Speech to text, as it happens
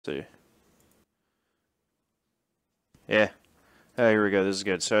see. Yeah. Oh, here we go. This is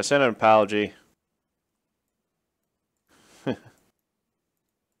good. So I sent an apology.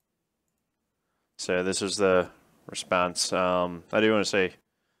 So this is the response. I do want to say,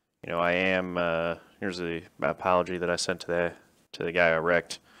 you know, I am. Here's the apology that I sent to the guy I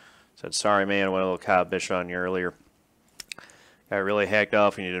wrecked. Said, sorry, man. I went a little cow bitch on you earlier. I really hacked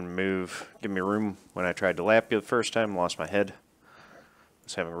off and you didn't move. Give me room when I tried to lap you the first time. Lost my head.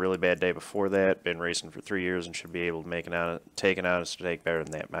 Was having a really bad day before that. Been racing for 3 years and should be able to take an honest mistake better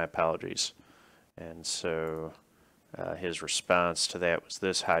than that. My apologies. And so his response to that was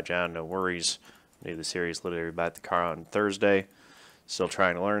this: Hi, John. No worries. Knew the series literally bought the car on Thursday. Still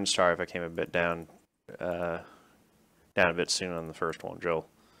trying to learn. Sorry if I came a bit down a bit soon on the first one, Joel.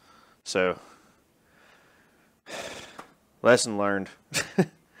 So, lesson learned.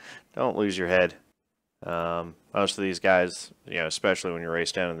 Don't lose your head. Most of these guys, you know, especially when you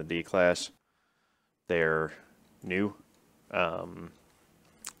race down in the D class, they're new and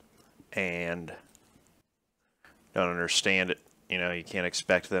don't understand it. You know, you can't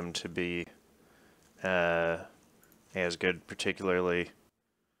expect them to be as good, particularly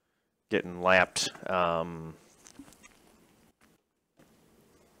getting lapped, you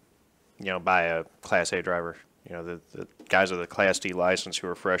know, by a Class A driver. You know, the guys with the Class D license who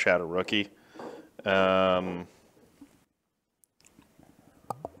are fresh out of rookie, are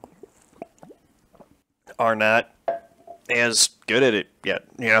not as good at it yet.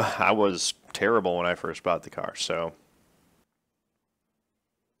 You know, I was terrible when I first bought the car, so.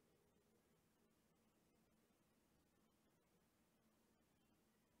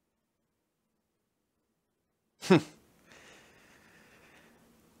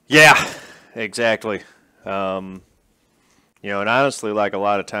 Yeah, exactly. You know, and honestly, like a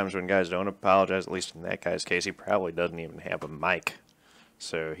lot of times when guys don't apologize, at least in that guy's case, he probably doesn't even have a mic.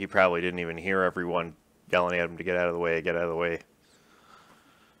 So he probably didn't even hear everyone yelling at him to get out of the way, get out of the way.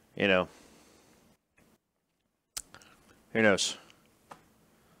 You know. Who knows?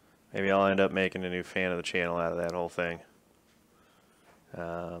 Maybe I'll end up making a new fan of the channel out of that whole thing.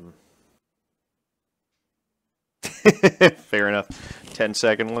 Fair enough.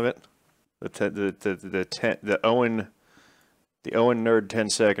 10-second limit. The Owen Nerd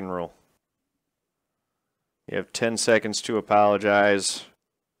 10-second rule. You have 10 seconds to apologize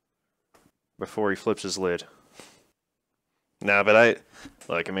before he flips his lid. No, but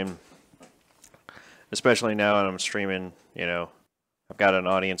I mean, especially now when I'm streaming, you know, I've got an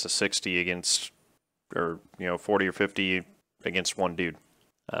audience of 60 against, or, you know, 40 or 50 against one dude.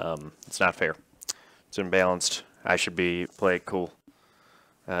 It's not fair. It's imbalanced. I should play it cool.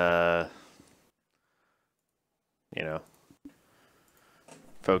 You know,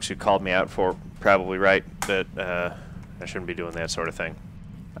 folks who called me out for probably right that I shouldn't be doing that sort of thing.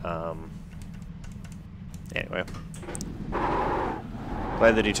 Anyway,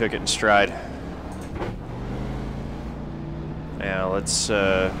 glad that he took it in stride. Now let's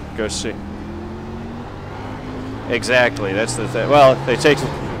go see. Exactly, that's the thing. Well, they take.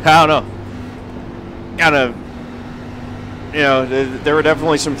 I don't know. Kind of. You know, there were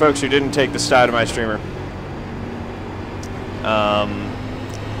definitely some folks who didn't take the side of my streamer.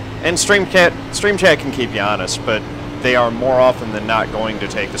 And stream chat can keep you honest, but they are more often than not going to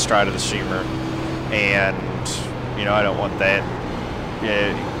take the stride of the streamer. And, you know, I don't want that.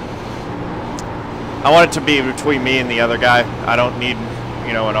 Yeah, I want it to be between me and the other guy. I don't need,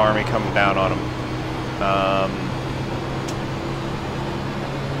 you know, an army coming down on him.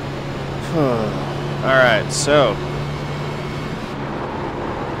 Alright, so